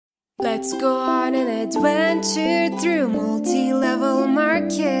Let's go on an adventure through multi-level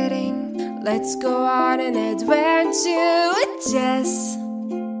marketing. Let's go on an adventure with Jess.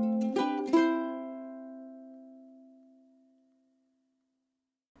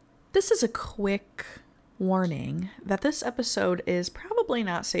 This is a quick warning that this episode is probably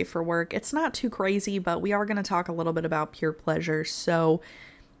not safe for work. It's not too crazy, but we are going to talk a little bit about pure pleasure. So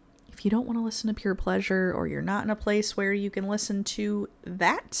if you don't want to listen to pure pleasure, or you're not in a place where you can listen to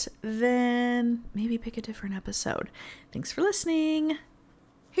that, then maybe pick a different episode. Thanks for listening.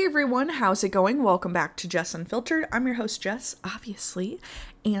 Hey everyone, how's it going? Welcome back to Jess Unfiltered. I'm your host, Jess, obviously.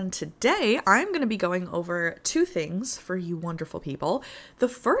 And today I'm going to be going over two things for you wonderful people. The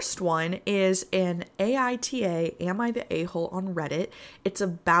first one is an AITA, Am I the A-hole, on Reddit. It's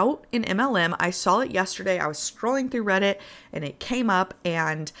about an MLM. I saw it yesterday. I was scrolling through Reddit and it came up,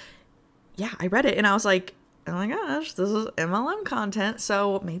 and yeah, I read it and I was like, oh my gosh, this is MLM content.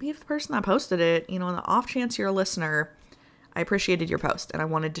 So maybe if the person that posted it, in the off chance you're a listener, I appreciated your post and I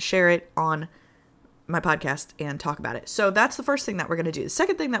wanted to share it on my podcast and talk about it. So that's the first thing that we're going to do. The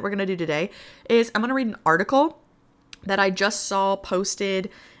second thing that we're going to do today is I'm going to read an article that I just saw posted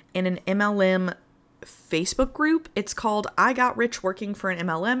in an MLM Facebook group. It's called I Got Rich Working for an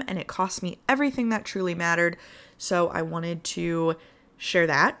MLM and It Cost Me Everything That Truly Mattered. So I wanted to share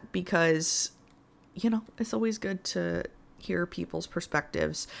that because, it's always good to hear people's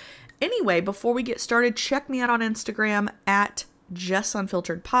perspectives. Anyway, before we get started, check me out on Instagram at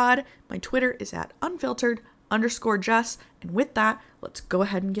JessUnfilteredPod. My Twitter is at unfiltered_Jess. And with that, let's go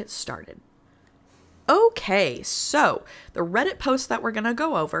ahead and get started. Okay, so the Reddit post that we're going to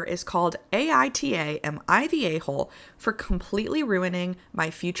go over is called AITA, Am I the A-hole, for completely ruining my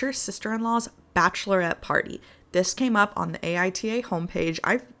future sister-in-law's bachelorette party. This came up on the AITA homepage.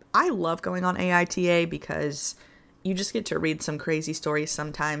 I love going on AITA because you just get to read some crazy stories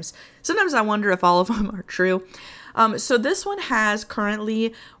sometimes. Sometimes I wonder if all of them are true. So this one has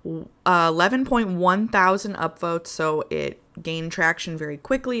currently 11.1 thousand upvotes, so it gained traction very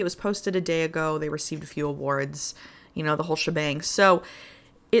quickly. It was posted a day ago. They received a few awards, the whole shebang. So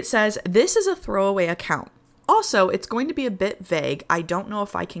it says, this is a throwaway account. Also, it's going to be a bit vague. I don't know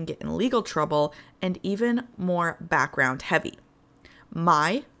if I can get in legal trouble, and even more background heavy.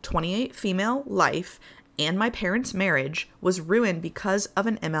 My 28 female life and my parents' marriage was ruined because of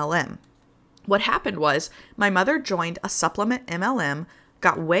an MLM. What happened was my mother joined a supplement MLM,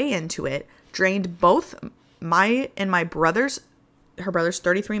 got way into it, drained both my and her brother's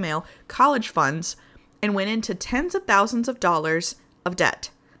 33 male college funds, and went into tens of thousands of dollars of debt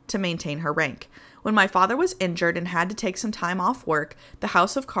to maintain her rank. When my father was injured and had to take some time off work, the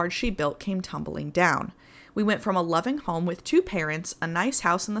house of cards she built came tumbling down. We went from a loving home with two parents, a nice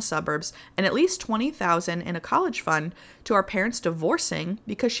house in the suburbs, and at least $20,000 in a college fund, to our parents divorcing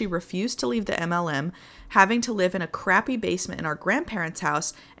because she refused to leave the MLM, having to live in a crappy basement in our grandparents'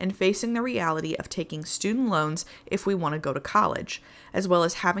 house, and facing the reality of taking student loans if we want to go to college, as well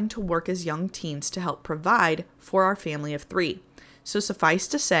as having to work as young teens to help provide for our family of three. So suffice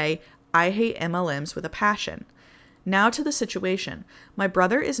to say, I hate MLMs with a passion. Now to the situation. My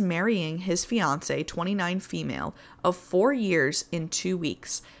brother is marrying his fiancée, 29 female, of 4 years in 2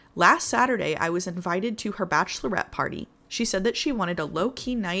 weeks. Last Saturday, I was invited to her bachelorette party. She said that she wanted a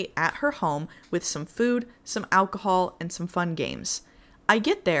low-key night at her home with some food, some alcohol, and some fun games. I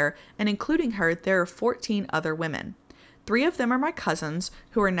get there, and including her, there are 14 other women. 3 of them are my cousins,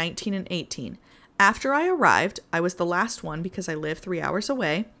 who are 19 and 18. After I arrived, I was the last one because I live 3 hours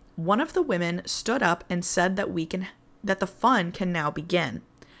away. One of the women stood up and said that the fun can now begin.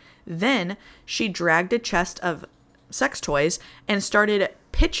 Then she dragged a chest of sex toys and started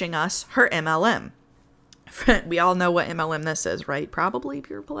pitching us her MLM. We all know what MLM this is, right? Probably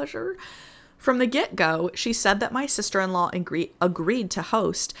pure pleasure. From the get-go, she said that my sister-in-law agreed to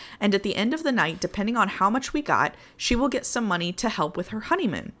host, and at the end of the night, depending on how much we got, she will get some money to help with her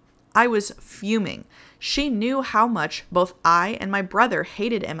honeymoon. I was fuming. She knew how much both I and my brother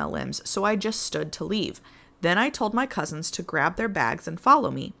hated MLMs, so I just stood to leave. Then I told my cousins to grab their bags and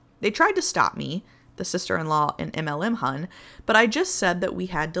follow me. They tried to stop me, the sister-in-law and MLM hun, but I just said that we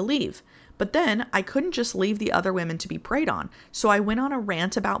had to leave. But then I couldn't just leave the other women to be preyed on, so I went on a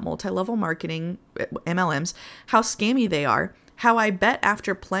rant about multi-level marketing, MLMs, how scammy they are, how I bet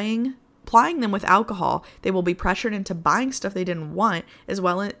after plying them with alcohol, they will be pressured into buying stuff they didn't want, as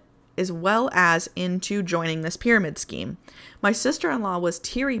well as into joining this pyramid scheme. My sister-in-law was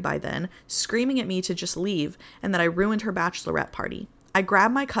teary by then, screaming at me to just leave, and that I ruined her bachelorette party. I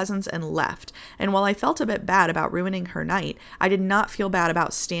grabbed my cousins and left, and while I felt a bit bad about ruining her night, I did not feel bad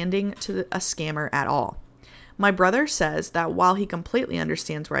about standing to a scammer at all. My brother says that while he completely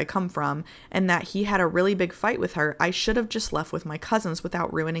understands where I come from and that he had a really big fight with her, I should have just left with my cousins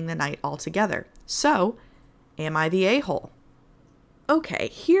without ruining the night altogether. So, am I the a-hole? Okay,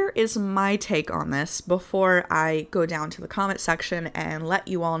 here is my take on this before I go down to the comment section and let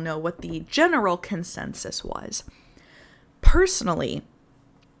you all know what the general consensus was. Personally,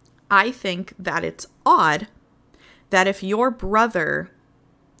 I think that it's odd that if your brother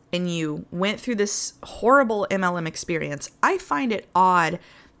and you went through this horrible MLM experience, I find it odd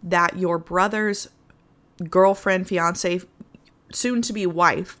that your brother's girlfriend, fiance, soon to be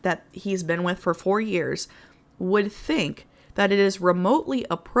wife that he's been with for 4 years would think that it is remotely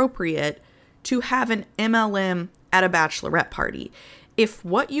appropriate to have an MLM at a bachelorette party. If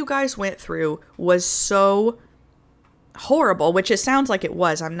what you guys went through was so horrible, which it sounds like it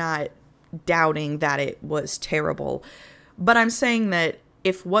was, I'm not doubting that it was terrible, but I'm saying that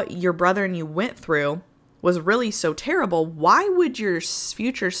if what your brother and you went through was really so terrible, why would your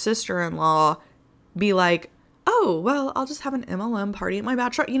future sister-in-law be like, oh, well, I'll just have an MLM party at my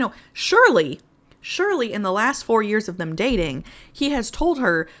bachelor? You know, surely in the last 4 years of them dating, he has told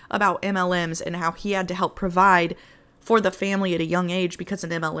her about MLMs and how he had to help provide for the family at a young age because an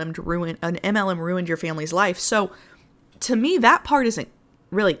MLM ruined your family's life. So to me, that part isn't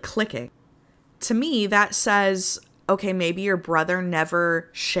really clicking. To me, that says, okay, maybe your brother never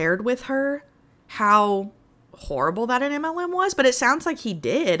shared with her how horrible that an MLM was, but it sounds like he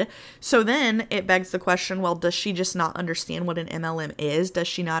did. So then it begs the question, well, does she just not understand what an MLM is? Does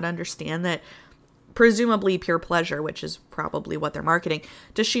she not understand that presumably pure pleasure, which is probably what they're marketing,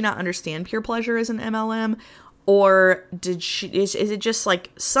 does she not understand pure pleasure as an MLM? Or is it just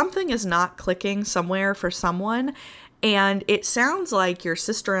like something is not clicking somewhere for someone? And it sounds like your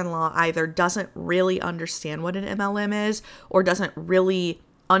sister-in-law either doesn't really understand what an MLM is or doesn't really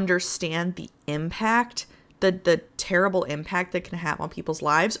understand the impact, the terrible impact that can have on people's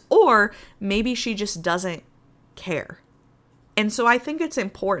lives, or maybe she just doesn't care. And so I think it's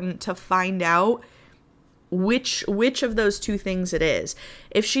important to find out which of those two things it is.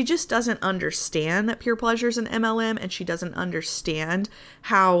 If she just doesn't understand that pure pleasure is an MLM and she doesn't understand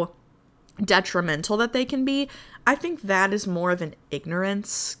how detrimental that they can be, I think that is more of an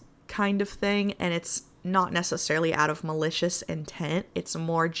ignorance kind of thing, and it's not necessarily out of malicious intent. It's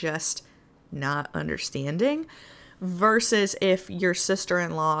more just not understanding. Versus if your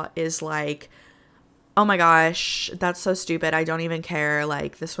sister-in-law is like, oh my gosh, that's so stupid, I don't even care,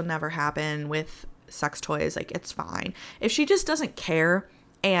 like this would never happen with sex toys, like it's fine. If she just doesn't care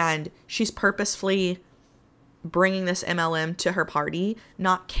and she's purposefully bringing this MLM to her party,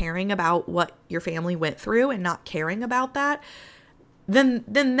 not caring about what your family went through and not caring about that, then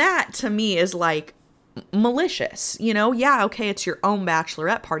that to me is like malicious, you know? Yeah, okay, it's your own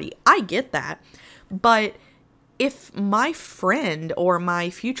bachelorette party. I get that. But if my friend or my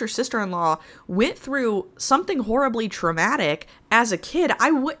future sister-in-law went through something horribly traumatic as a kid,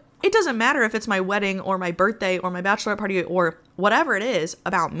 it doesn't matter if it's my wedding or my birthday or my bachelorette party or whatever it is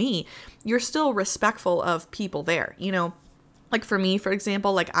about me, you're still respectful of people there. You know, like for me, for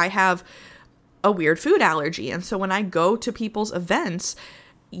example, like I have a weird food allergy. And so when I go to people's events,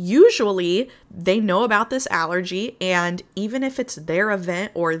 usually they know about this allergy. And even if it's their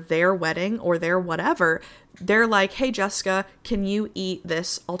event or their wedding or their whatever, they're like, hey, Jessica, can you eat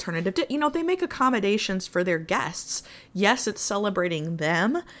this alternative dish? You know, they make accommodations for their guests. Yes, it's celebrating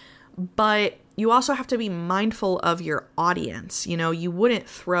them, but you also have to be mindful of your audience. You know, you wouldn't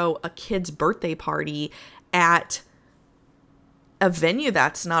throw a kid's birthday party at a venue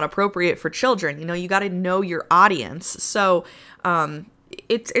that's not appropriate for children. You know, you got to know your audience. So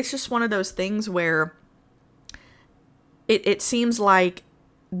it's just one of those things where it seems like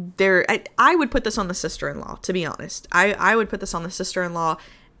I would put this on the sister-in-law, to be honest. I would put this on the sister-in-law.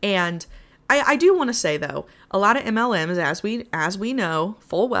 And I do want to say, though, a lot of MLMs, as we know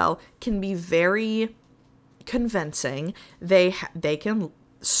full well, can be very convincing. They can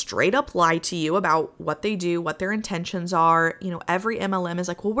straight up lie to you about what they do, what their intentions are. You know, every MLM is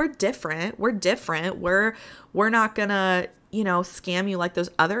like, well, we're different. We're not gonna, you know, scam you like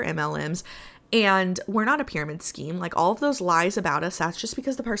those other MLMs. And we're not a pyramid scheme. Like all of those lies about us, that's just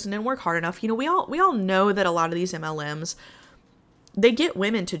because the person didn't work hard enough. You know, we all know that a lot of these MLMs, they get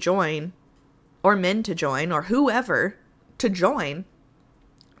women to join or men to join or whoever to join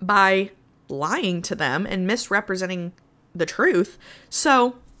by lying to them and misrepresenting the truth.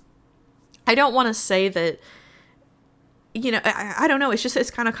 So I don't want to say that, you know, I don't know.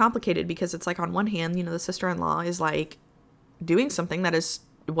 It's kind of complicated because it's like on one hand, you know, the sister-in-law is like doing something that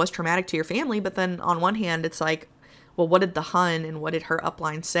was traumatic to your family. But then on one hand, it's like, well, what did the hun and what did her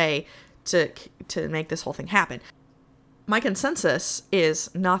upline say to make this whole thing happen. My consensus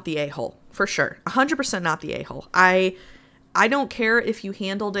is not the a-hole, for sure. 100% not the a-hole. I don't care if you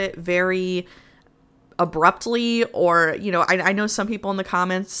handled it very abruptly, or, you know, I know some people in the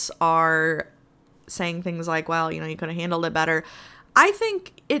comments are saying things like, well, you know, you could have handled it better. I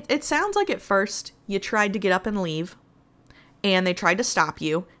think it sounds like at first you tried to get up and leave, and they tried to stop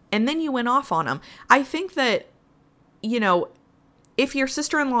you, and then you went off on them. I think that, you know, if your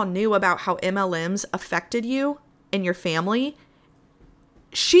sister-in-law knew about how MLMs affected you and your family,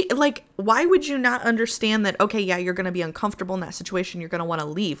 why would you not understand that, okay, yeah, you're going to be uncomfortable in that situation, you're going to want to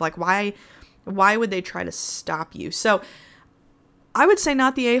leave? Like, why would they try to stop you? So I would say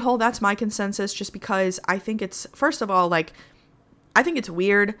not the a-hole. That's my consensus, just because I think it's, first of all, like, I think it's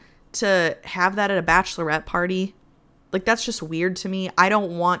weird to have that at a bachelorette party. Like, that's just weird to me. I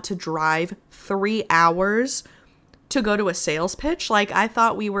don't want to drive 3 hours to go to a sales pitch. Like, I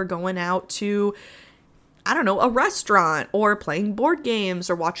thought we were going out to, I don't know, a restaurant, or playing board games,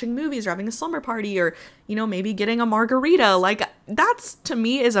 or watching movies, or having a slumber party, or, you know, maybe getting a margarita. Like, that's, to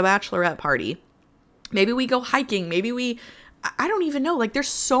me, is a bachelorette party. Maybe we go hiking. Maybe I don't even know. Like, there's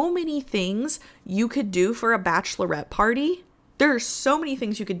so many things you could do for a bachelorette party. There are so many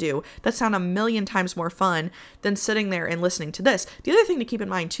things you could do that sound a million times more fun than sitting there and listening to this. The other thing to keep in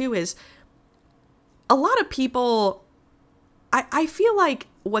mind too is a lot of people, I feel like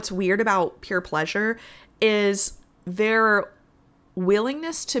what's weird about pure pleasure is their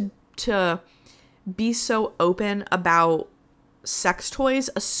willingness to be so open about sex toys,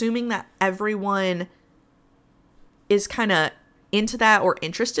 assuming that everyone is kind of into that or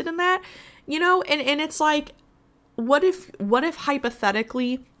interested in that, you know, and it's like, what if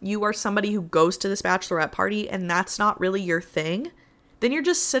hypothetically you are somebody who goes to this bachelorette party and that's not really your thing? Then you're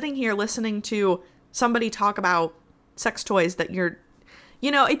just sitting here listening to somebody talk about sex toys that you're,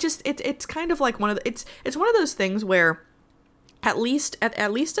 you know, it's kind of like it's one of those things where at least at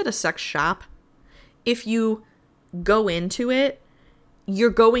a sex shop, if you go into it,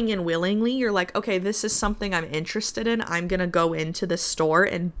 you're going in willingly. You're like, okay, this is something I'm interested in. I'm going to go into the store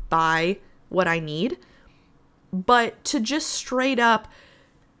and buy what I need. But to just straight up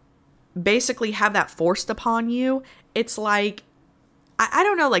basically have that forced upon you, it's like, I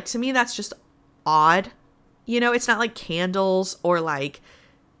don't know, like, to me, that's just odd. You know, it's not like candles or like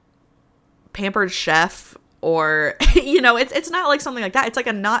Pampered Chef or, you know, it's not like something like that. It's like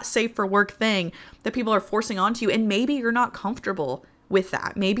a not safe for work thing that people are forcing onto you. And maybe you're not comfortable with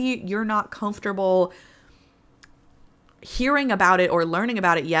that. Maybe you're not comfortable hearing about it or learning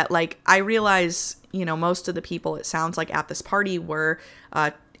about it yet. Like, I realize, you know, most of the people, it sounds like, at this party were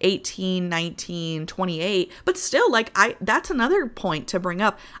 18, 19, 28, but still, like, that's another point to bring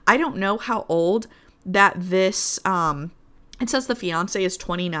up. I don't know how old that this, it says the fiance is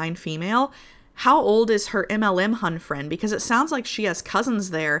 29, female. How old is her MLM hun friend? Because it sounds like she has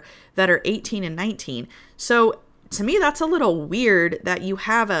cousins there that are 18 and 19. So to me, that's a little weird that you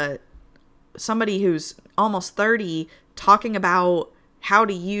have somebody who's almost 30 talking about how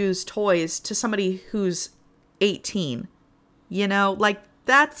to use toys to somebody who's 18, you know, like,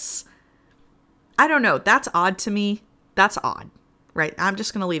 that's, I don't know. That's odd to me. That's odd, right? I'm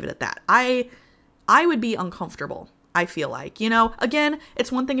just going to leave it at that. I would be uncomfortable. I feel like, you know, again,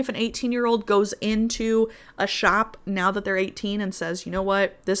 it's one thing if an 18-year-old goes into a shop now that they're 18 and says, you know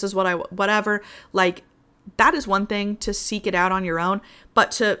what, this is whatever, like, that is one thing to seek it out on your own,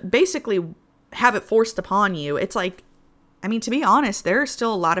 but to basically have it forced upon you, it's like, I mean, to be honest, there are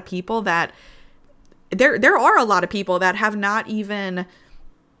still a lot of people that, there are a lot of people that have not even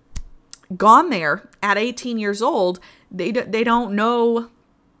gone there at 18 years old. They don't know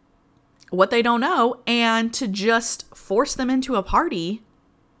what they don't know, and to just force them into a party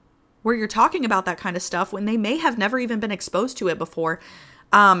where you're talking about that kind of stuff when they may have never even been exposed to it before.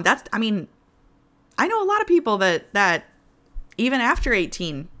 That's, I mean, I know a lot of people that even after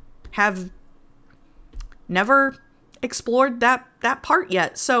 18 have never explored that part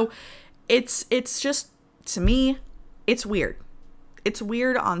yet. So it's just, to me, it's weird. It's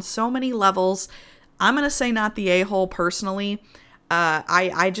weird on so many levels. I'm going to say not the a-hole personally.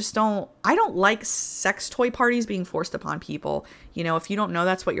 I don't like sex toy parties being forced upon people. You know, if you don't know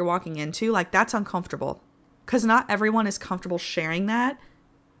that's what you're walking into, like, that's uncomfortable, because not everyone is comfortable sharing that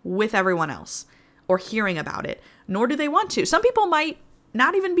with everyone else or hearing about it, nor do they want to. Some people might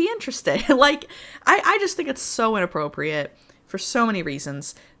not even be interested. Like, I just think it's so inappropriate for so many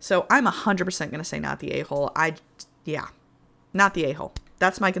reasons. So I'm 100% going to say not the a-hole. Yeah, not the a-hole.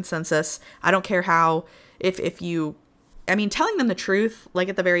 That's my consensus. I don't care how, if you, I mean, telling them the truth, like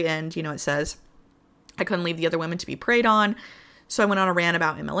at the very end, you know, it says, I couldn't leave the other women to be preyed on. So I went on a rant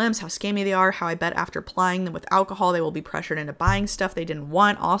about MLMs, how scammy they are, how I bet after applying them with alcohol, they will be pressured into buying stuff they didn't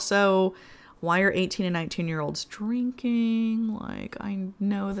want. Also, why are 18 and 19-year-olds drinking? Like, I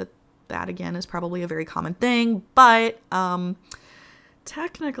know that again is probably a very common thing, but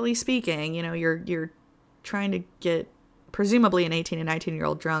technically speaking, you know, you're trying to get presumably an 18 and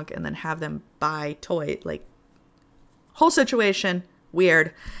 19-year-old drunk and then have them buy toy, like, whole situation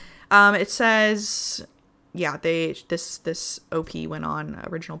weird. It says, yeah, this OP went on,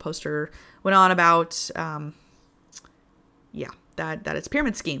 original poster went on about that it's a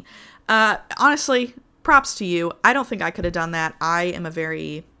pyramid scheme. Honestly, props to you. I don't think I could have done that. I am a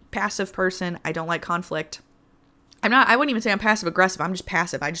very passive person. I don't like conflict. I wouldn't even say I'm passive aggressive. I'm just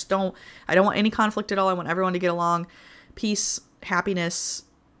passive. I don't want any conflict at all. I want everyone to get along. Peace, happiness,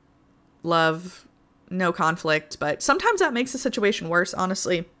 love, no conflict. But sometimes that makes the situation worse,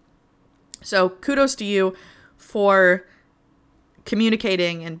 honestly. So kudos to you for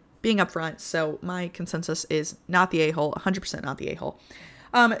communicating and being upfront. So my consensus is not the a-hole, 100% not the a-hole.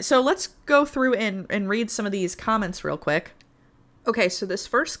 So let's go through and read some of these comments real quick. Okay, so this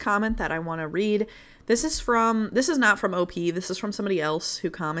first comment that I want to read, this is not from OP. This is from somebody else who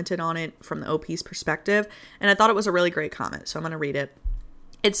commented on it from the OP's perspective. And I thought it was a really great comment. So I'm going to read it.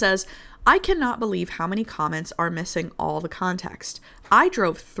 It says, I cannot believe how many comments are missing all the context. I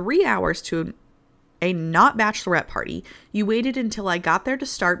drove 3 hours to a not bachelorette party. You waited until I got there to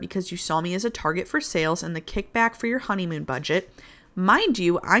start because you saw me as a target for sales and the kickback for your honeymoon budget. Mind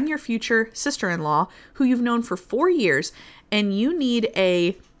you, I'm your future sister-in-law who you've known for 4 years, and you need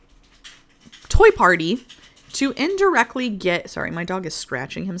a toy party to indirectly get, sorry, my dog is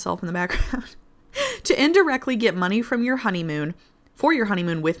scratching himself in the background, to indirectly get money from your honeymoon, for your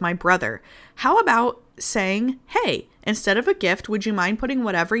honeymoon with my brother. How about saying, hey, instead of a gift, would you mind putting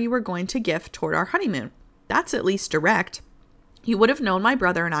whatever you were going to gift toward our honeymoon? That's at least direct. You would have known my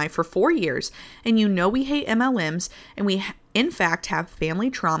brother and I for 4 years, and you know we hate MLMs, and we in fact have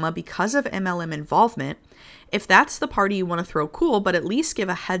family trauma because of MLM involvement. If that's the party you want to throw, cool, but at least give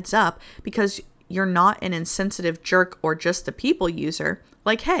a heads up because you're not an insensitive jerk or just a people user.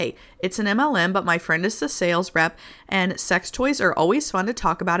 Like, hey, it's an MLM, but my friend is the sales rep, and sex toys are always fun to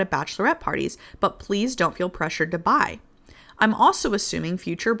talk about at bachelorette parties, but please don't feel pressured to buy. I'm also assuming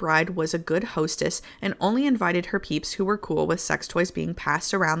future bride was a good hostess and only invited her peeps who were cool with sex toys being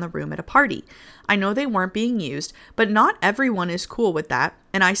passed around the room at a party. I know they weren't being used, but not everyone is cool with that,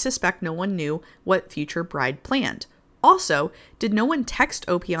 and I suspect no one knew what future bride planned. Also, did no one text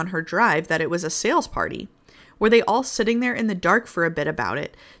OP on her drive that it was a sales party? Were they all sitting there in the dark for a bit about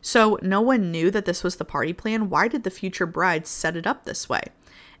it? So no one knew that this was the party plan? Why did the future bride set it up this way?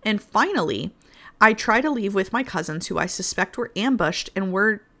 And finally, I try to leave with my cousins who I suspect were ambushed and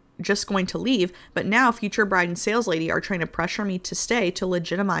were just going to leave, but now future bride and sales lady are trying to pressure me to stay to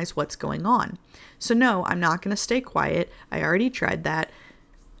legitimize what's going on. So no, I'm not going to stay quiet. I already tried that.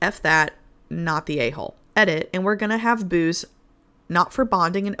 F that, not the a-hole. Edit, and we're going to have booze, not for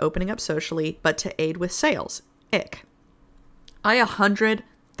bonding and opening up socially, but to aid with sales. Ick. I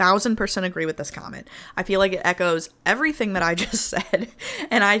 100,000% agree with this comment. I feel like it echoes everything that I just said,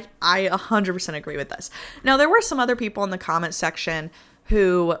 and I 100% agree with this. Now, there were some other people in the comment section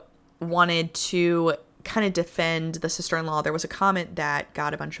who wanted to kind of defend the sister-in-law. There was a comment that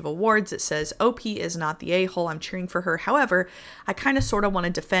got a bunch of awards. It says, OP is not the a-hole. I'm cheering for her. However, I kind of sort of want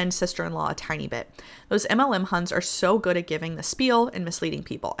to defend sister-in-law a tiny bit. Those MLM huns are so good at giving the spiel and misleading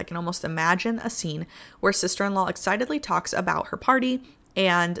people. I can almost imagine a scene where sister-in-law excitedly talks about her party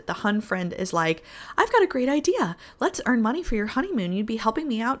and the hun friend is like, I've got a great idea. Let's earn money for your honeymoon. You'd be helping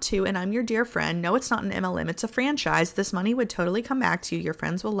me out too, and I'm your dear friend. No, it's not an MLM. It's a franchise. This money would totally come back to you. Your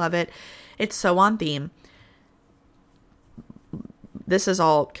friends will love it. It's so on theme. This is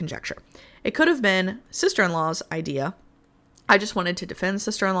all conjecture. It could have been sister-in-law's idea. I just wanted to defend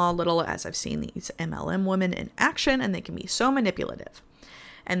sister-in-law a little as I've seen these MLM women in action and they can be so manipulative.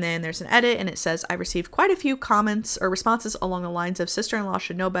 And then there's an edit and it says, I received quite a few comments or responses along the lines of sister-in-law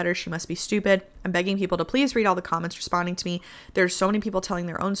should know better. She must be stupid. I'm begging people to please read all the comments responding to me. There's so many people telling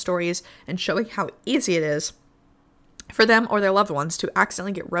their own stories and showing how easy it is for them or their loved ones to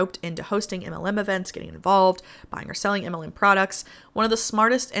accidentally get roped into hosting MLM events, getting involved, buying or selling MLM products. One of the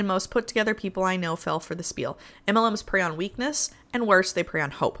smartest and most put together people I know fell for the spiel. MLMs prey on weakness, and worse, they prey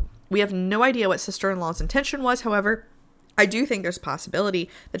on hope. We have no idea what sister-in-law's intention was, however. I do think there's a possibility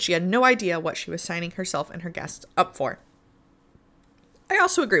that she had no idea what she was signing herself and her guests up for. I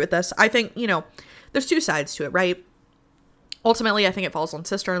also agree with this. I think, there's two sides to it, right? Ultimately, I think it falls on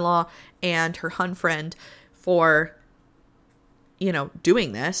sister-in-law and her hun friend for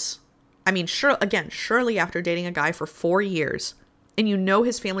doing this. I mean, surely after dating a guy for 4 years, and you know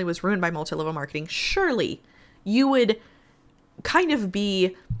his family was ruined by multi-level marketing, surely you would kind of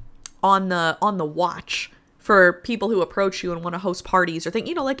be on the watch for people who approach you and want to host parties or think,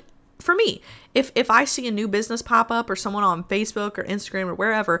 like for me, if I see a new business pop up or someone on Facebook or Instagram or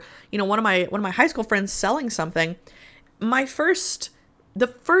wherever, one of my high school friends selling something, the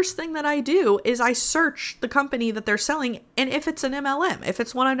first thing that I do is I search the company that they're selling. And if it's an MLM, if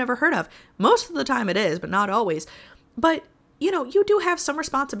it's one I've never heard of, most of the time it is, but not always. But, you do have some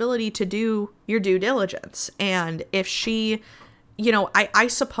responsibility to do your due diligence. And if she, I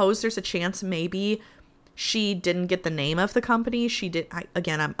suppose there's a chance maybe she didn't get the name of the company. She did.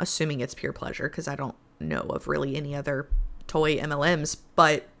 I'm assuming it's Pure Pleasure because I don't know of really any other toy MLMs,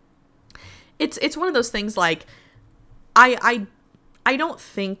 but it's one of those things like I don't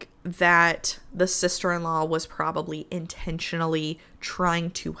think that the sister-in-law was probably intentionally trying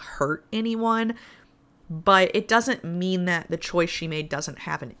to hurt anyone, but it doesn't mean that the choice she made doesn't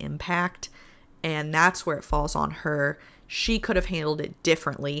have an impact, and that's where it falls on her. She could have handled it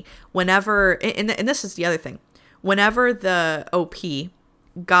differently whenever, and this is the other thing, whenever the OP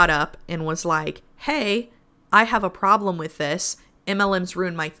got up and was like, hey, I have a problem with this, MLMs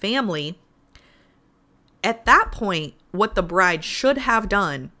ruined my family. At that point, what the bride should have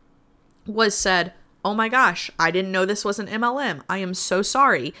done was said, oh my gosh, I didn't know this was an MLM. I am so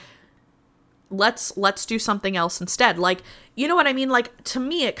sorry. Let's do something else instead. Like, you know what I mean? Like, to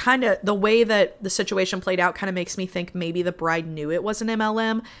me, it kind of, the way that the situation played out kind of makes me think maybe the bride knew it was an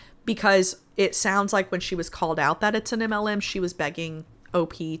MLM, because it sounds like when she was called out that it's an MLM, she was begging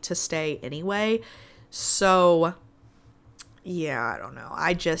OP to stay anyway. So, yeah, I don't know.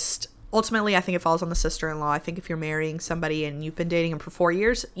 Ultimately, I think it falls on the sister-in-law. I think if you're marrying somebody and you've been dating them for 4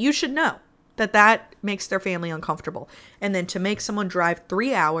 years, you should know that makes their family uncomfortable. And then to make someone drive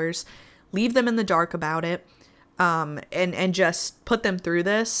 3 hours, leave them in the dark about it, and just put them through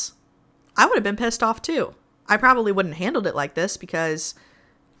this, I would have been pissed off too. I probably wouldn't have handled it like this because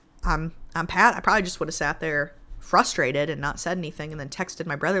I'm Pat. I probably just would have sat there frustrated and not said anything and then texted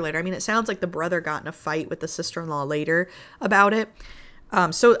my brother later. I mean, it sounds like the brother got in a fight with the sister-in-law later about it.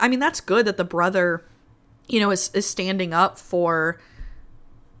 So, I mean, that's good that the brother, is standing up for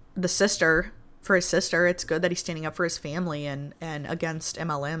the sister, for his sister. It's good that he's standing up for his family and against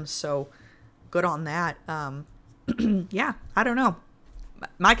MLMs. So good on that. Yeah, I don't know.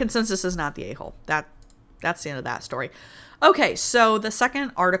 My consensus is not the a-hole. That's the end of that story. Okay, so the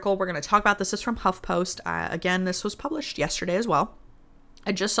second article we're going to talk about, this is from HuffPost. Again, this was published yesterday as well.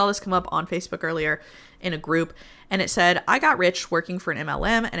 I just saw this come up on Facebook earlier in a group, and it said, I got rich working for an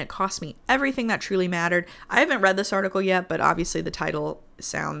MLM and it cost me everything that truly mattered. I haven't read this article yet, but obviously the title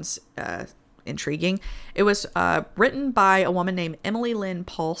sounds intriguing. It was written by a woman named Emily Lynn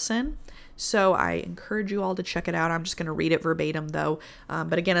Paulson. So I encourage you all to check it out. I'm just going to read it verbatim though.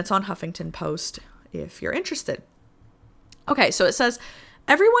 But again, it's on Huffington Post if you're interested. Okay, so it says,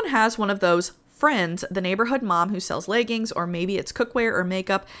 everyone has one of those friends, the neighborhood mom who sells leggings, or maybe it's cookware or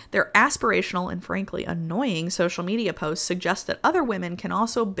makeup. Their aspirational and frankly annoying social media posts suggest that other women can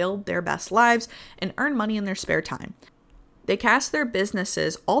also build their best lives and earn money in their spare time. They cast their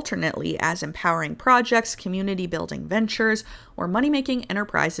businesses alternately as empowering projects, community building ventures, or money-making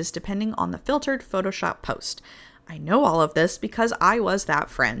enterprises depending on the filtered Photoshop post. I know all of this because I was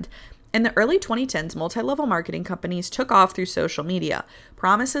that friend. In the early 2010s, multi-level marketing companies took off through social media.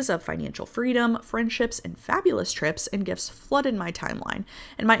 Promises of financial freedom, friendships, and fabulous trips and gifts flooded my timeline.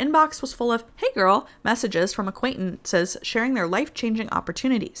 And my inbox was full of, hey girl, messages from acquaintances sharing their life-changing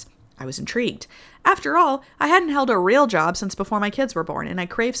opportunities. I was intrigued. After all, I hadn't held a real job since before my kids were born, and I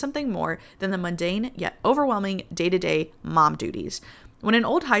craved something more than the mundane yet overwhelming day-to-day mom duties. When an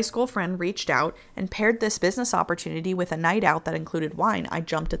old high school friend reached out and paired this business opportunity with a night out that included wine, I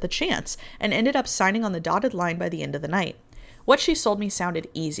jumped at the chance and ended up signing on the dotted line by the end of the night. What she sold me sounded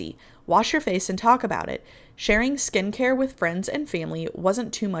easy. Wash your face and talk about it. Sharing skincare with friends and family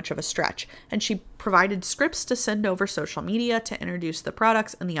wasn't too much of a stretch, and she provided scripts to send over social media to introduce the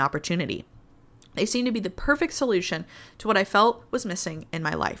products and the opportunity. They seemed to be the perfect solution to what I felt was missing in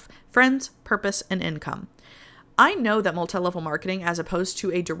my life: friends, purpose, and income. I know that multi-level marketing, as opposed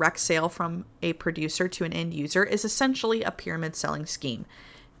to a direct sale from a producer to an end user, is essentially a pyramid selling scheme.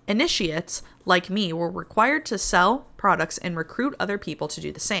 Initiates, like me, were required to sell products and recruit other people to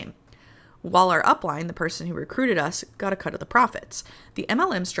do the same, while our upline, the person who recruited us, got a cut of the profits. The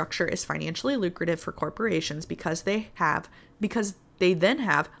MLM structure is financially lucrative for corporations because they then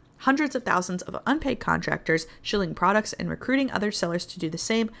have hundreds of thousands of unpaid contractors shilling products and recruiting other sellers to do the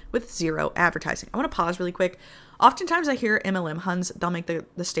same with zero advertising. I want to pause really quick. Oftentimes I hear MLM huns, they'll make the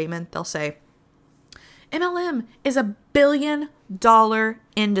statement, they'll say, MLM is a $1 billion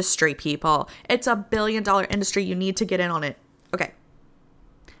industry, people. It's a $1 billion industry. You need to get in on it. Okay.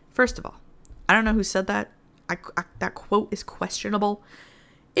 First of all, I don't know who said that. That quote is questionable.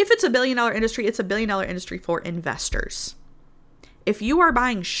 If it's a $1 billion industry, it's a $1 billion industry for investors. If you are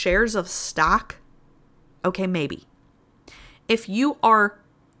buying shares of stock, okay, maybe. If you are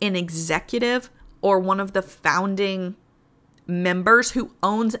an executive or one of the founding members who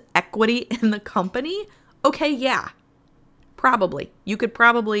owns equity in the company, okay, yeah, probably. You could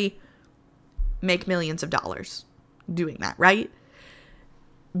probably make millions of dollars doing that, right?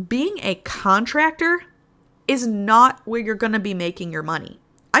 Being a contractor is not where you're going to be making your money.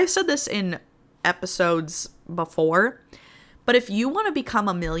 I've said this in episodes before, but if you want to become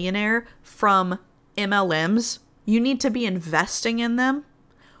a millionaire from MLMs, you need to be investing in them,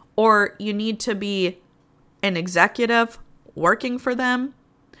 or you need to be an executive working for them,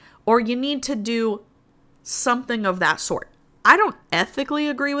 or you need to do something of that sort. I don't ethically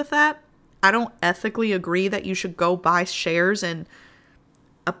agree with that. I don't ethically agree that you should go buy shares in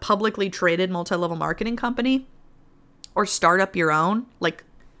a publicly traded multi-level marketing company or start up your own, like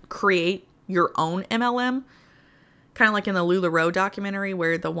create your own MLM. Kind of like in the LuLaRoe documentary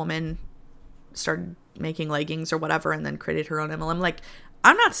where the woman started making leggings or whatever and then created her own MLM. Like,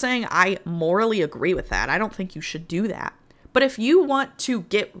 I'm not saying I morally agree with that. I don't think you should do that. But if you want to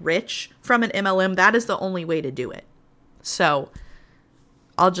get rich from an MLM, that is the only way to do it. So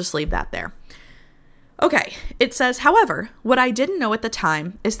I'll just leave that there. Okay, it says, however, what I didn't know at the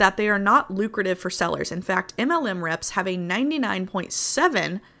time is that they are not lucrative for sellers. In fact, MLM reps have a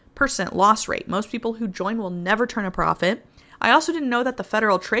 99.7% loss rate. Most people who join will never turn a profit. I also didn't know that the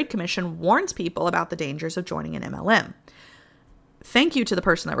Federal Trade Commission warns people about the dangers of joining an MLM. Thank you to the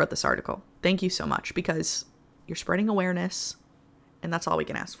person that wrote this article. Thank you so much, because you're spreading awareness, and that's all we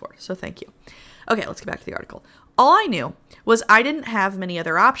can ask for. So thank you. Okay, let's get back to the article. All I knew was I didn't have many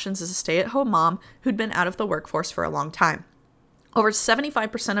other options as a stay-at-home mom who'd been out of the workforce for a long time. Over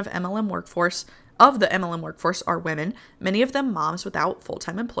 75% of the MLM workforce are women, many of them moms without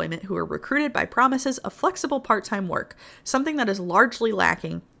full-time employment who are recruited by promises of flexible part-time work, something that is largely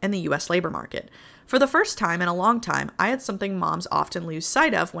lacking in the U.S. labor market. For the first time in a long time, I had something moms often lose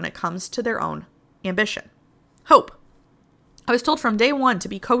sight of when it comes to their own ambition: hope. I was told from day one to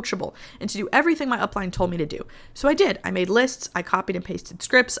be coachable and to do everything my upline told me to do. So I did. I made lists, I copied and pasted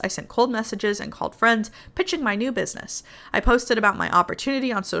scripts, I sent cold messages and called friends, pitching my new business. I posted about my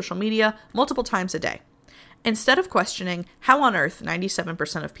opportunity on social media multiple times a day. Instead of questioning how on earth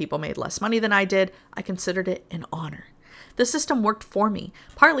 97% of people made less money than I did, I considered it an honor. The system worked for me,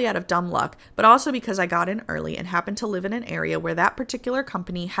 partly out of dumb luck, but also because I got in early and happened to live in an area where that particular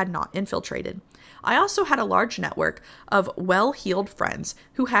company had not infiltrated. I also had a large network of well-heeled friends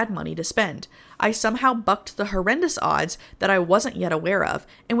who had money to spend. I somehow bucked the horrendous odds that I wasn't yet aware of,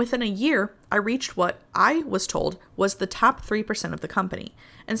 and within a year, I reached what I was told was the top 3% of the company.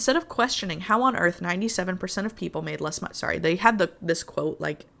 Instead of questioning how on earth 97% of people made less money, sorry, they had this quote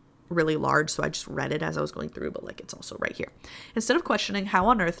like really large, so I just read it as I was going through, but like it's also right here. Instead of questioning how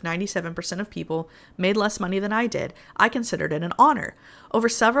on earth 97% of people made less money than I did, I considered it an honor. Over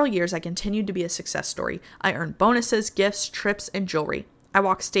several years, I continued to be a success story. I earned bonuses, gifts, trips, and jewelry. I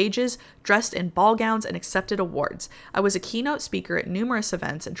walked stages, dressed in ball gowns, and accepted awards. I was a keynote speaker at numerous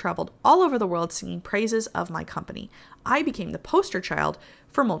events and traveled all over the world singing praises of my company. I became the poster child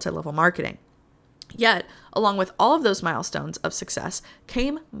for multi-level marketing. Yet, along with all of those milestones of success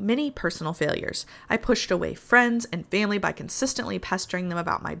came many personal failures. I pushed away friends and family by consistently pestering them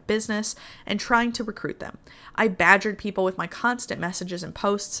about my business and trying to recruit them. I badgered people with my constant messages and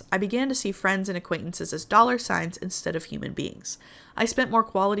posts. I began to see friends and acquaintances as dollar signs instead of human beings. I spent more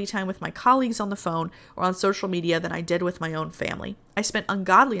quality time with my colleagues on the phone or on social media than I did with my own family. I spent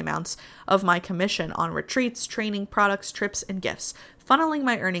ungodly amounts of my commission on retreats, training, products, trips, and gifts, funneling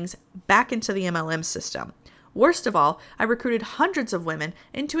my earnings back into the MLM system. Worst of all, I recruited hundreds of women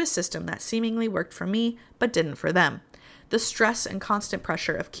into a system that seemingly worked for me, but didn't for them. The stress and constant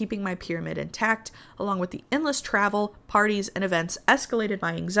pressure of keeping my pyramid intact, along with the endless travel, parties, and events, escalated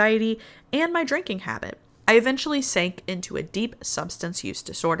my anxiety and my drinking habit. I eventually sank into a deep substance use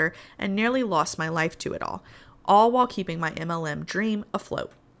disorder and nearly lost my life to it all while keeping my MLM dream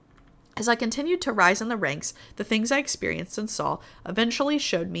afloat. As I continued to rise in the ranks, the things I experienced and saw eventually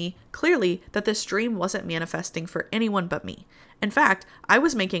showed me clearly that this dream wasn't manifesting for anyone but me. In fact, I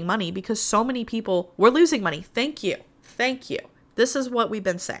was making money because so many people were losing money. Thank you. Thank you. This is what we've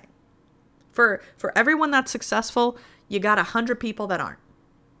been saying. For everyone that's successful, you got 100 people that aren't.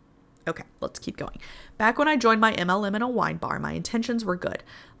 Okay, let's keep going. Back when I joined my MLM in a wine bar, my intentions were good.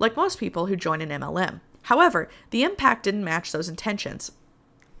 Like most people who join an MLM, However, the impact didn't match those intentions.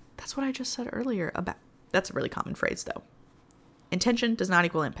 That's what I just said earlier about. That's a really common phrase, though. Intention does not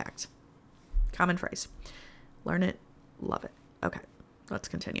equal impact. Common phrase. Learn it, love it. Okay, let's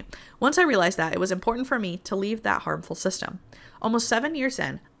continue. Once I realized that, it was important for me to leave that harmful system. Almost 7 years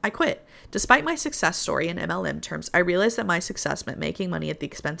in, I quit. Despite my success story in MLM terms, I realized that my success meant making money at the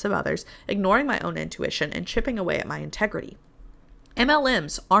expense of others, ignoring my own intuition, and chipping away at my integrity.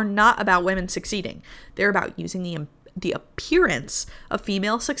 MLMs are not about women succeeding. They're about using the appearance of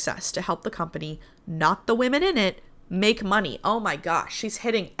female success to help the company, not the women in it, make money. Oh my gosh, she's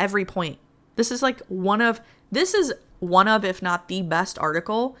hitting every point. This is one of, if not the best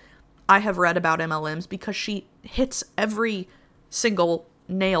article I have read about MLMs, because she hits every single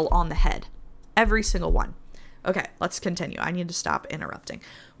nail on the head. Every single one. Okay, let's continue. I need to stop interrupting.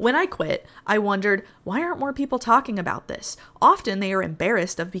 When I quit, I wondered, why aren't more people talking about this? Often they are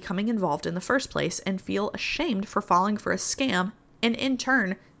embarrassed of becoming involved in the first place and feel ashamed for falling for a scam and in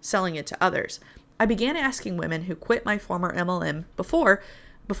turn selling it to others. I began asking women who quit my former MLM before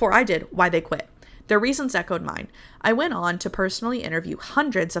I did why they quit. Their reasons echoed mine. I went on to personally interview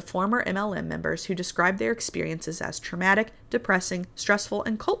hundreds of former MLM members who described their experiences as traumatic, depressing, stressful,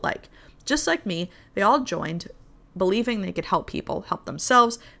 and cult-like. Just like me, they all joined believing they could help people, help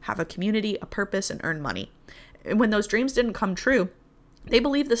themselves, have a community, a purpose, and earn money. And when those dreams didn't come true, they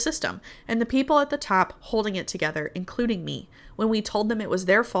believed the system and the people at the top holding it together, including me, when we told them it was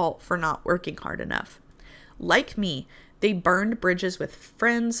their fault for not working hard enough. Like me, they burned bridges with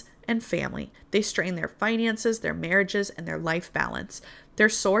friends and family. They strained their finances, their marriages, and their life balance. The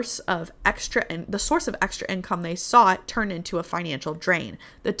source of extra income they sought turned into a financial drain.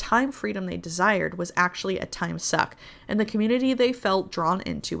 The time freedom they desired was actually a time suck, and the community they felt drawn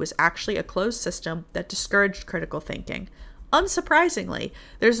into was actually a closed system that discouraged critical thinking. Unsurprisingly,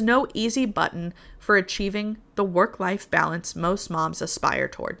 there's no easy button for achieving the work-life balance most moms aspire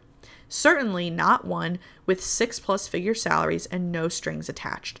toward. Certainly not one with 6+ figure salaries and no strings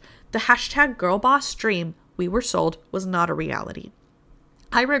attached. The #girlboss dream we were sold was not a reality.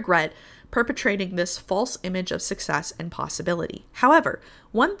 I regret perpetrating this false image of success and possibility. However,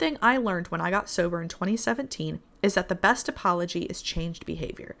 one thing I learned when I got sober in 2017 is that the best apology is changed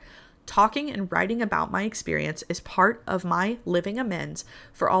behavior. Talking and writing about my experience is part of my living amends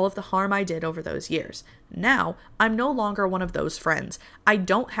for all of the harm I did over those years. Now, I'm no longer one of those friends. I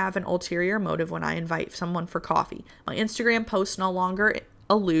don't have an ulterior motive when I invite someone for coffee. My Instagram posts no longer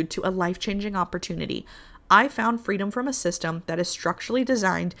allude to a life-changing opportunity. I found freedom from a system that is structurally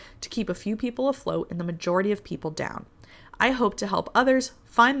designed to keep a few people afloat and the majority of people down. I hope to help others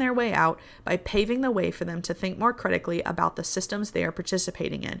find their way out by paving the way for them to think more critically about the systems they are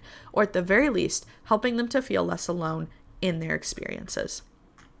participating in, or at the very least, helping them to feel less alone in their experiences.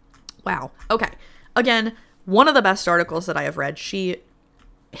 Wow. Okay. Again, one of the best articles that I have read. She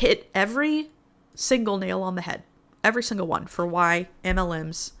hit every single nail on the head, every single one, for why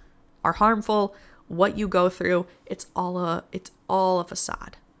MLMs are harmful, what you go through. It's all a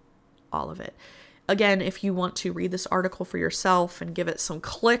facade. All of it. Again, if you want to read this article for yourself and give it some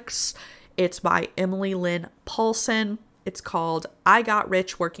clicks, it's by Emily Lynn Paulson. It's called I Got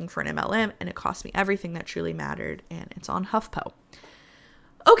Rich Working for an MLM and It Cost Me Everything That Truly Mattered, and it's on HuffPo.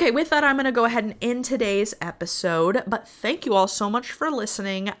 Okay, with that, I'm going to go ahead and end today's episode, but thank you all so much for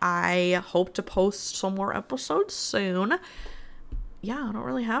listening. I hope to post some more episodes soon. Yeah, I don't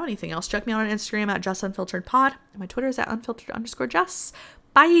really have anything else. Check me out on Instagram at JessUnfilteredPod. My Twitter is at unfiltered_Jess.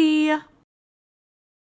 Bye!